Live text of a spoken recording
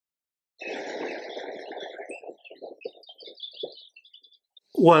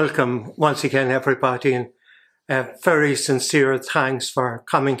Welcome once again, everybody, and very sincere thanks for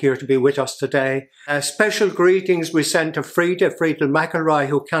coming here to be with us today. Special greetings we send to Frieda McElroy,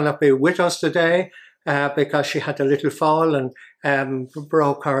 who cannot be with us today because she had a little fall and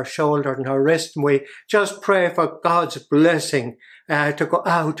broke her shoulder and her wrist. And we just pray for God's blessing to go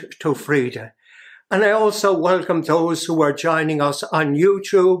out to Frieda. And I also welcome those who are joining us on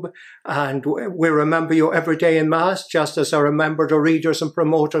YouTube, and we remember you every day in Mass, just as I remember the readers and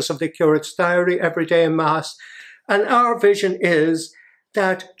promoters of the Curate's Diary every day in Mass. And our vision is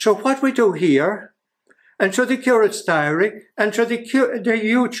that through what we do here, and through the Curate's Diary, and through the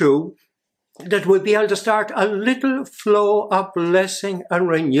YouTube, that we'll be able to start a little flow of blessing and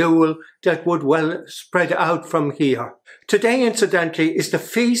renewal that would well spread out from here. Today, incidentally, is the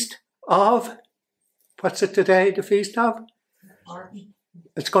feast of... What's it today, the feast of? Pardon?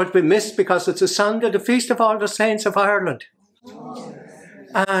 It's going to be missed because it's a Sunday, the Feast of All the Saints of Ireland.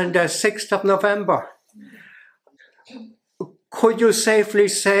 And 6th of November. Could you safely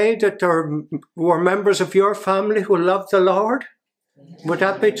say that there were members of your family who loved the Lord? Would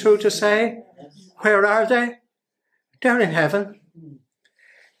that be true to say? Where are they? They're in heaven.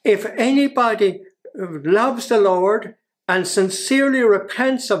 If anybody loves the Lord and sincerely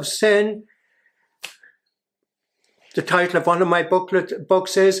repents of sin, the title of one of my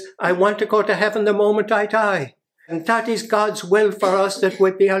books is, I want to go to heaven the moment I die. And that is God's will for us, that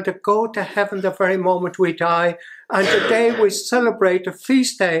we'd be able to go to heaven the very moment we die. And today we celebrate the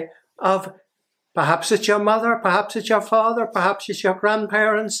feast day of, perhaps it's your mother, perhaps it's your father, perhaps it's your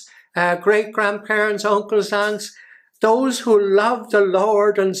grandparents, great-grandparents, uncles, aunts, those who loved the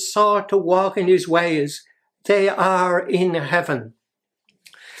Lord and sought to walk in his ways. They are in heaven.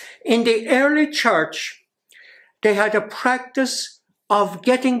 In the early church, they had a practice of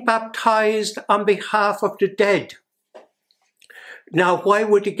getting baptized on behalf of the dead. Now, why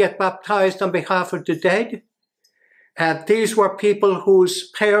would you get baptized on behalf of the dead? These were people whose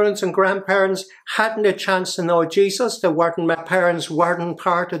parents and grandparents hadn't a chance to know Jesus. Their parents weren't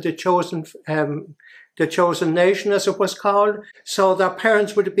part of the chosen nation, as it was called. So their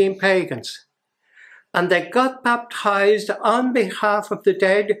parents would have been pagans. And they got baptized on behalf of the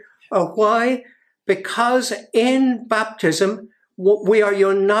dead. Why? Because in baptism, we are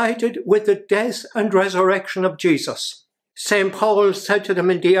united with the death and resurrection of Jesus. St. Paul said to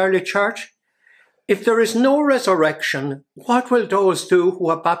them in the early church, if there is no resurrection, what will those do who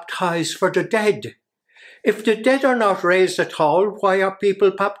are baptized for the dead? If the dead are not raised at all, why are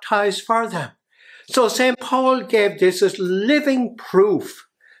people baptized for them? So St. Paul gave this as living proof.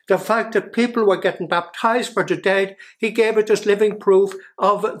 The fact that people were getting baptized for the dead, he gave it as living proof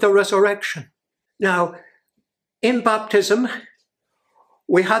of the resurrection. Now, in baptism,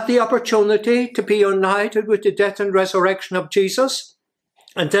 we had the opportunity to be united with the death and resurrection of Jesus.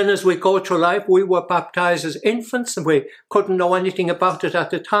 And then as we go through life, we were baptized as infants and we couldn't know anything about it at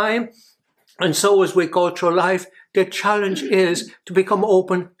the time. And so as we go through life, the challenge is to become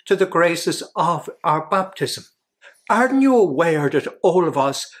open to the graces of our baptism. Aren't you aware that all of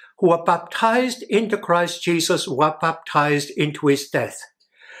us who are baptized into Christ Jesus were baptized into his death?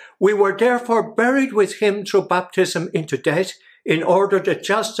 We were therefore buried with him through baptism into death, in order that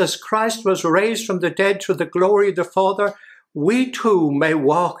just as Christ was raised from the dead through the glory of the Father, we too may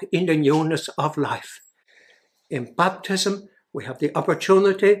walk in the newness of life. In baptism, we have the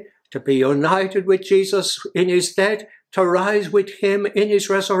opportunity to be united with Jesus in his death, to rise with him in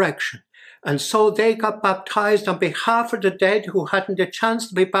his resurrection. And so they got baptized on behalf of the dead who hadn't a chance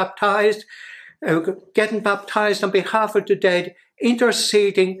to be baptized, getting baptized on behalf of the dead,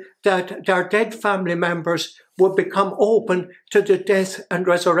 interceding that their dead family members would become open to the death and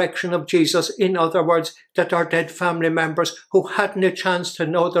resurrection of Jesus. In other words, that our dead family members who hadn't a chance to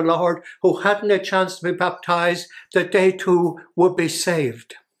know the Lord, who hadn't a chance to be baptized, that they too would be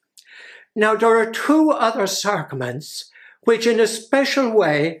saved. Now, there are two other sacraments which in a special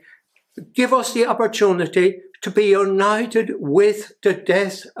way give us the opportunity to be united with the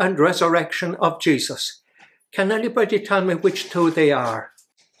death and resurrection of Jesus. Can anybody tell me which two they are?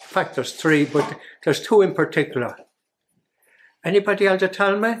 In fact, there's three, but there's two in particular. Anybody else to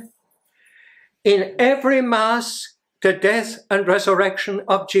tell me? In every Mass, the death and resurrection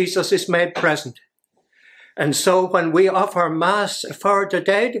of Jesus is made present. And so when we offer Mass for the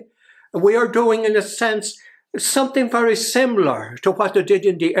dead, we are doing, in a sense, something very similar to what they did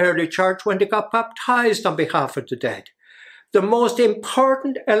in the early church when they got baptized on behalf of the dead. The most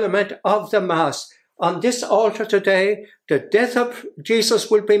important element of the Mass on this altar today, the death of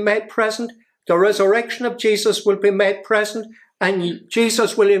Jesus will be made present, the resurrection of Jesus will be made present, And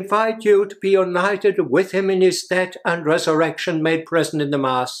Jesus will invite you to be united with him in his death and resurrection made present in the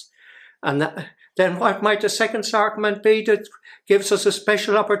Mass. And then what might the second sacrament be that gives us a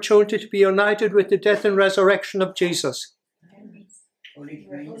special opportunity to be united with the death and resurrection of Jesus?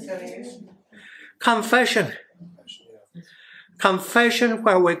 Confession. Confession,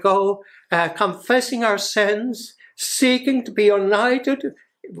 where we go confessing our sins, seeking to be united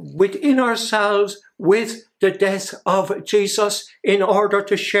within ourselves with the death of Jesus in order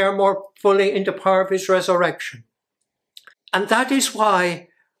to share more fully in the power of his resurrection. And that is why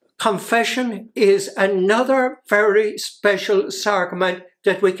confession is another very special sacrament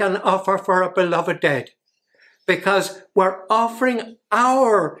that we can offer for our beloved dead, because we're offering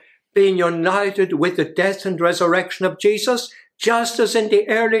our being united with the death and resurrection of Jesus, just as in the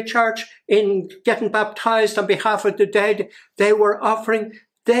early church, in getting baptized on behalf of the dead, they were offering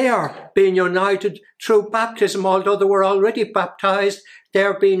their being united through baptism. Although they were already baptized,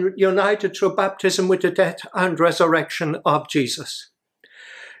 they're being united through baptism with the death and resurrection of Jesus.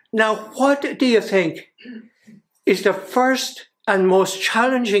 Now, what do you think is the first and most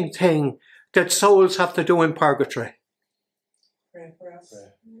challenging thing that souls have to do in purgatory? Pray for us.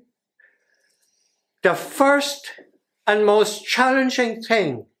 The first and most challenging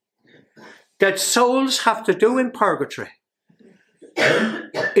thing that souls have to do in purgatory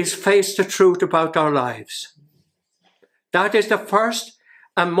is face the truth about our lives. That is the first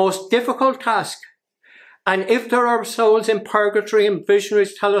and most difficult task. And if there are souls in purgatory, and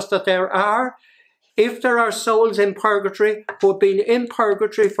visionaries tell us that there are, if there are souls in purgatory who have been in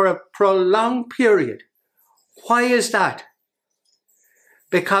purgatory for a prolonged period, why is that?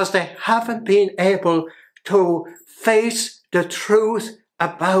 Because they haven't been able to face the truth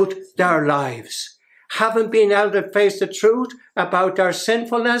about their lives, haven't been able to face the truth about their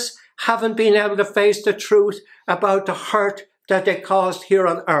sinfulness, haven't been able to face the truth about the hurt that they caused here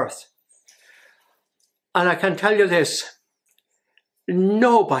on earth. And I can tell you this,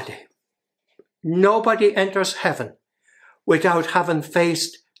 nobody enters heaven without having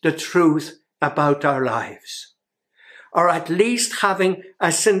faced the truth about our lives, or at least having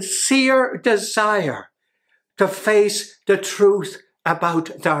a sincere desire to face the truth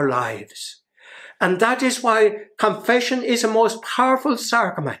about their lives. And that is why confession is a most powerful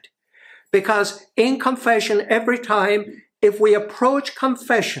sacrament, because in confession, every time, if we approach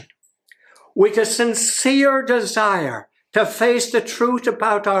confession with a sincere desire to face the truth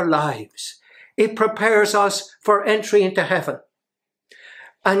about our lives, it prepares us for entry into heaven.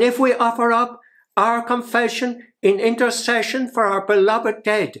 And if we offer up our confession in intercession for our beloved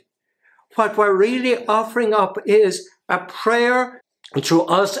dead, what we're really offering up is a prayer through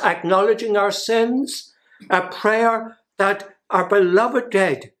us acknowledging our sins, a prayer that our beloved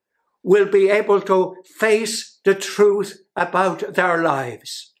dead will be able to face the truth about their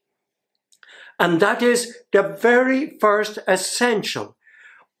lives. And that is the very first essential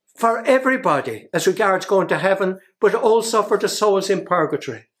for everybody as regards going to heaven, but also for the souls in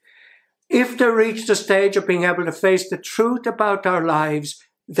purgatory. If they reach the stage of being able to face the truth about their lives,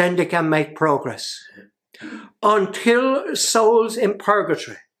 then they can make progress. Until souls in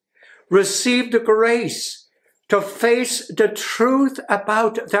purgatory receive the grace to face the truth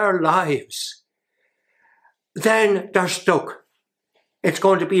about their lives, then they're stuck. It's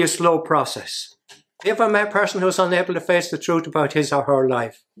going to be a slow process. Have you ever met a person who's unable to face the truth about his or her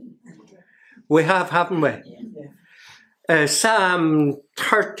life? We have, haven't we? Psalm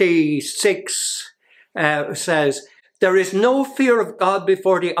 36 says, "There is no fear of God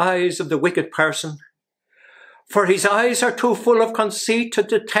before the eyes of the wicked person, for his eyes are too full of conceit to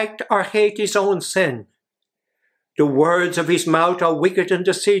detect or hate his own sin. The words of his mouth are wicked and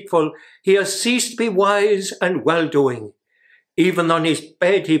deceitful. He has ceased to be wise and well-doing. Even on his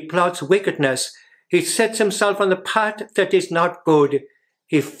bed he plots wickedness. He sets himself on the path that is not good.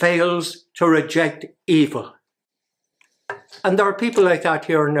 He fails to reject evil." And there are people like that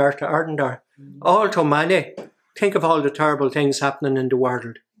here on earth, aren't there? All too many. Think of all the terrible things happening in the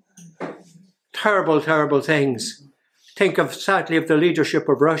world. Terrible, terrible things. Think of, sadly, of the leadership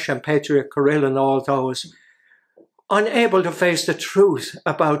of Russia and Patriot Kirill and all those. Unable to face the truth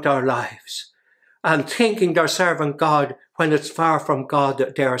about their lives and thinking they're serving God when it's far from God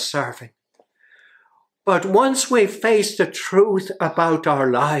that they're serving. But once we face the truth about our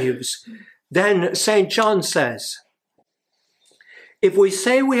lives, then St. John says, "If we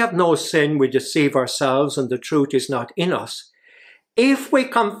say we have no sin, we deceive ourselves and the truth is not in us. If we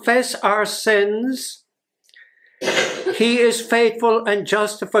confess our sins, he is faithful and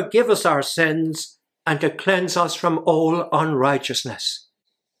just to forgive us our sins and to cleanse us from all unrighteousness."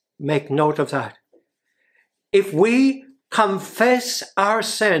 Make note of that. If we confess our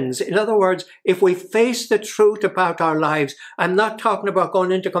sins. In other words, if we face the truth about our lives, I'm not talking about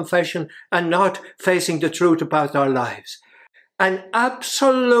going into confession and not facing the truth about our lives. An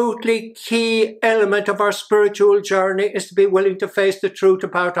absolutely key element of our spiritual journey is to be willing to face the truth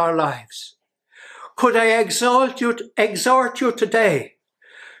about our lives. Could I exhort you today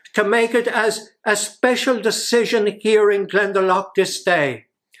to make it as a special decision here in Glendalough this day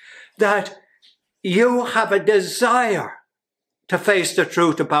that you have a desire to face the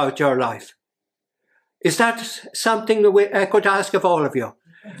truth about your life? Is that something that I could ask of all of you?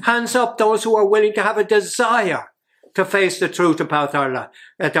 Hands up those who are willing to have a desire to face the truth about our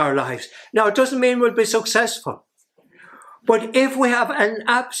lives. Now, it doesn't mean we'll be successful. But if we have an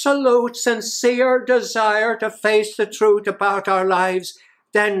absolute, sincere desire to face the truth about our lives,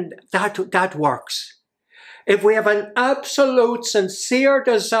 then that works. If we have an absolute, sincere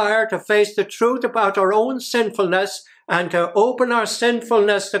desire to face the truth about our own sinfulness and to open our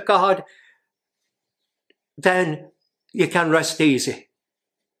sinfulness to God, then you can rest easy.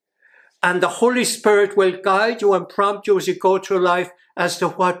 And the Holy Spirit will guide you and prompt you as you go through life as to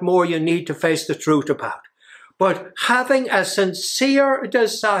what more you need to face the truth about. But having a sincere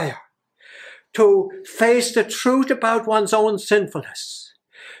desire to face the truth about one's own sinfulness,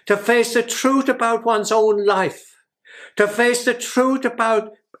 to face the truth about one's own life, to face the truth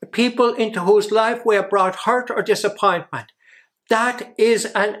about people into whose life we have brought hurt or disappointment, that is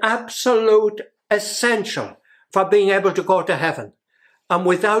an absolute essential for being able to go to heaven. And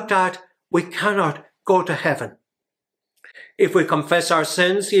without that, we cannot go to heaven. If we confess our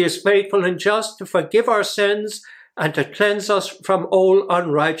sins, he is faithful and just to forgive our sins and to cleanse us from all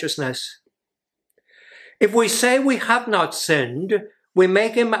unrighteousness. If we say we have not sinned, we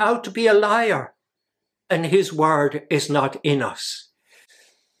make him out to be a liar, and his word is not in us.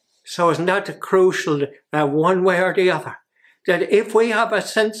 So isn't that crucial, one way or the other? That if we have a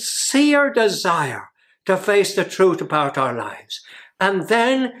sincere desire to face the truth about our lives, and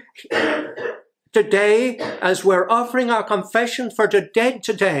then today, as we're offering our confession for the dead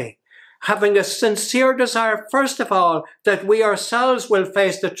today, having a sincere desire, first of all, that we ourselves will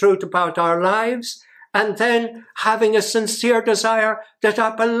face the truth about our lives, and then having a sincere desire that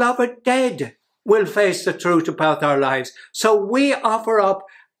our beloved dead will face the truth about our lives. So we offer up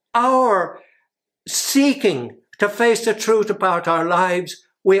our seeking to face the truth about our lives.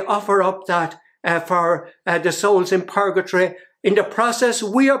 We offer up that for the souls in purgatory. In the process,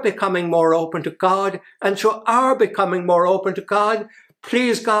 we are becoming more open to God, and through our becoming more open to God,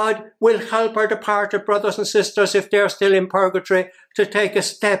 please God will help our departed brothers and sisters, if they're still in purgatory, to take a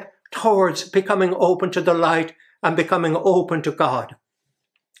step towards becoming open to the light and becoming open to God.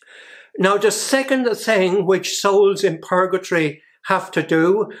 Now, the second thing which souls in purgatory have to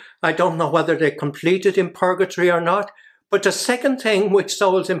do, I don't know whether they complete it in purgatory or not, but the second thing which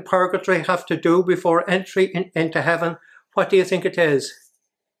souls in purgatory have to do before entry into heaven, what do you think it is?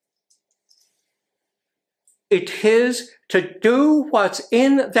 It is to do what's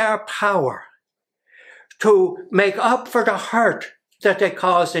in their power to make up for the hurt that they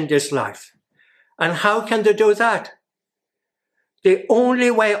caused in this life. And how can they do that? The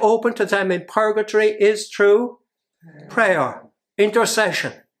only way open to them in purgatory is through prayer,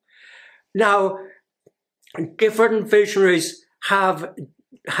 intercession. Now, different visionaries have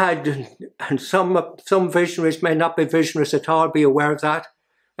had, and some visionaries may not be visionaries at all, be aware of that.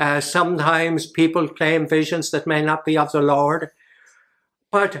 Sometimes people claim visions that may not be of the Lord.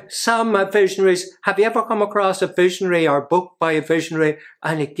 But some visionaries, have you ever come across a visionary or book by a visionary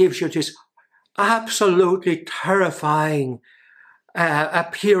and it gives you this absolutely terrifying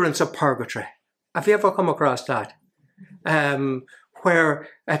appearance of purgatory? Have you ever come across that? Where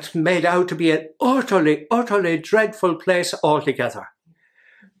it's made out to be an utterly, utterly dreadful place altogether.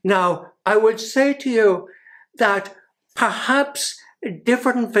 Now, I would say to you that perhaps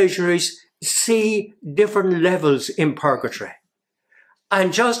different visionaries see different levels in purgatory.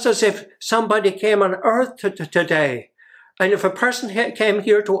 And just as if somebody came on earth today, and if a person came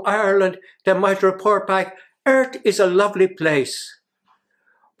here to Ireland, they might report back, earth is a lovely place.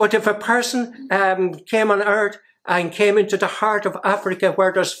 But if a person came on earth and came into the heart of Africa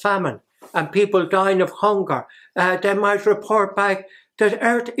where there's famine and people dying of hunger, they might report back that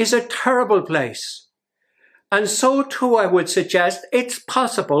earth is a terrible place. And so too, I would suggest it's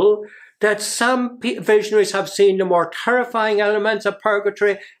possible that some visionaries have seen the more terrifying elements of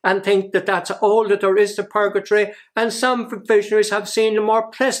purgatory and think that that's all that there is to purgatory, and some visionaries have seen the more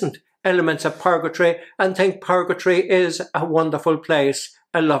pleasant elements of purgatory and think purgatory is a wonderful place,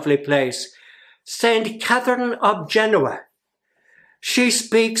 a lovely place. Saint Catherine of Genoa, she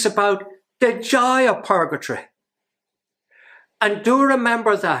speaks about the joy of purgatory. And do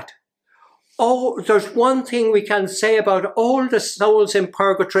remember that. Oh, there's one thing we can say about all the souls in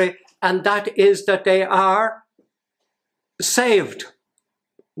purgatory, and that is that they are saved.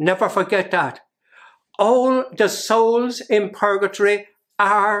 Never forget that. All the souls in purgatory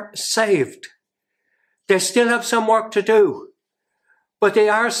are saved. They still have some work to do, but they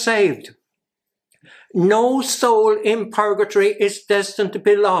are saved. No soul in purgatory is destined to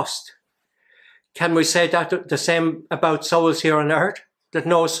be lost. Can we say that the same about souls here on earth? That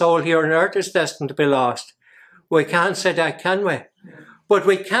no soul here on earth is destined to be lost? We can't say that, can we? But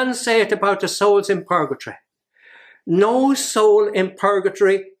we can say it about the souls in purgatory. No soul in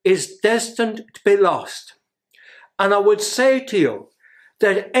purgatory is destined to be lost. And I would say to you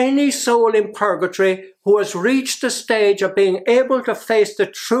that any soul in purgatory who has reached the stage of being able to face the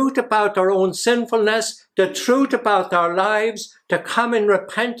truth about their own sinfulness, the truth about their lives, to come in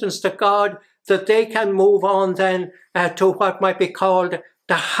repentance to God, that they can move on then to what might be called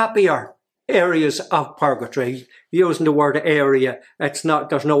the happier areas of purgatory. Using the word area, it's not,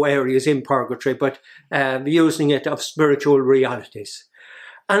 there's no areas in purgatory, but using it of spiritual realities.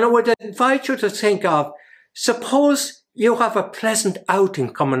 And I would invite you to think of, suppose you have a pleasant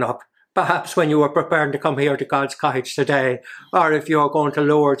outing coming up, perhaps when you are preparing to come here to God's Cottage today, or if you're going to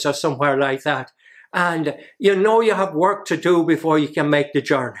Lourdes or somewhere like that, and you know you have work to do before you can make the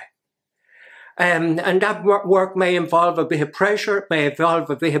journey. And that work may involve a bit of pressure, it may involve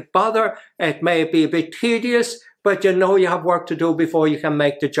a bit of bother, it may be a bit tedious, but you know you have work to do before you can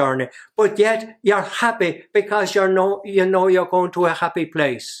make the journey. But yet you're happy because you know you're going to a happy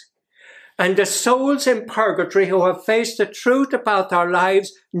place. And the souls in purgatory who have faced the truth about their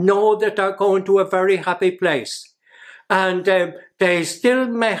lives know that they're going to a very happy place. And they still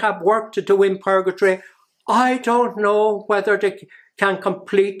may have work to do in purgatory. I don't know whether they can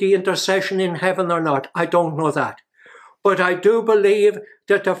complete the intercession in heaven or not. I don't know that. But I do believe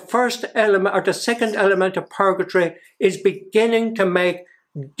that the first element or the second element of purgatory is beginning to make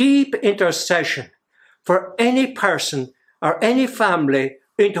deep intercession for any person or any family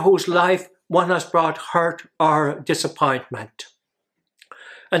into whose life one has brought hurt or disappointment.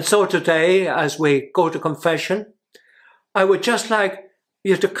 And so today, as we go to confession, I would just like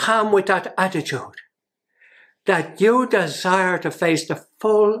you to come with that attitude, that you desire to face the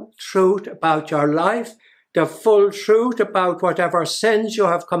full truth about your life, the full truth about whatever sins you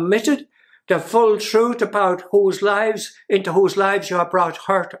have committed, the full truth about into whose lives you have brought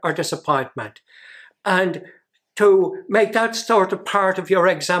hurt or disappointment. And to make that sort of part of your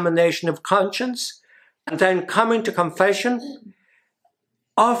examination of conscience, and then coming to confession,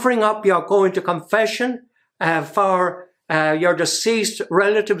 offering up your going to confession for your deceased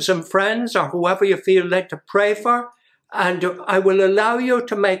relatives and friends, or whoever you feel led to pray for. And I will allow you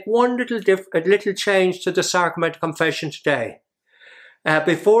to make one little change to the sacrament of confession today.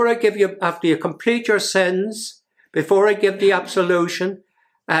 Before I give you, after you complete your sins, before I give the absolution,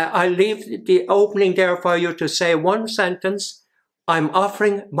 I leave the opening there for you to say one sentence: I'm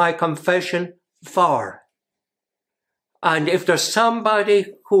offering my confession for. And if there's somebody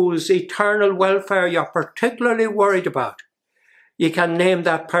whose eternal welfare you're particularly worried about, you can name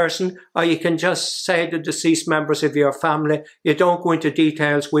that person, or you can just say the deceased members of your family. You don't go into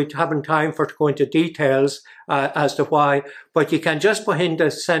details. We haven't time for to go into details as to why, but you can just put in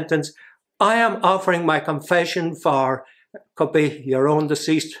the sentence, I am offering my confession for. Could be your own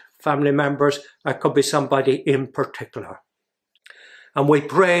deceased family members, or could be somebody in particular. And we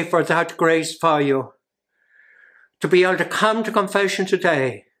pray for that grace for you, to be able to come to confession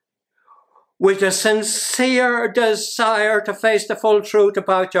today with a sincere desire to face the full truth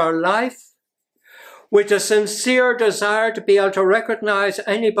about your life, with a sincere desire to be able to recognize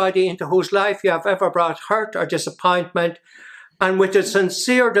anybody into whose life you have ever brought hurt or disappointment, and with a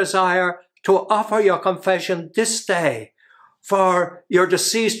sincere desire to offer your confession this day for your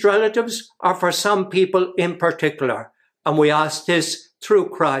deceased relatives or for some people in particular. And we ask this through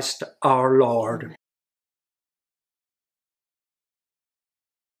Christ our Lord.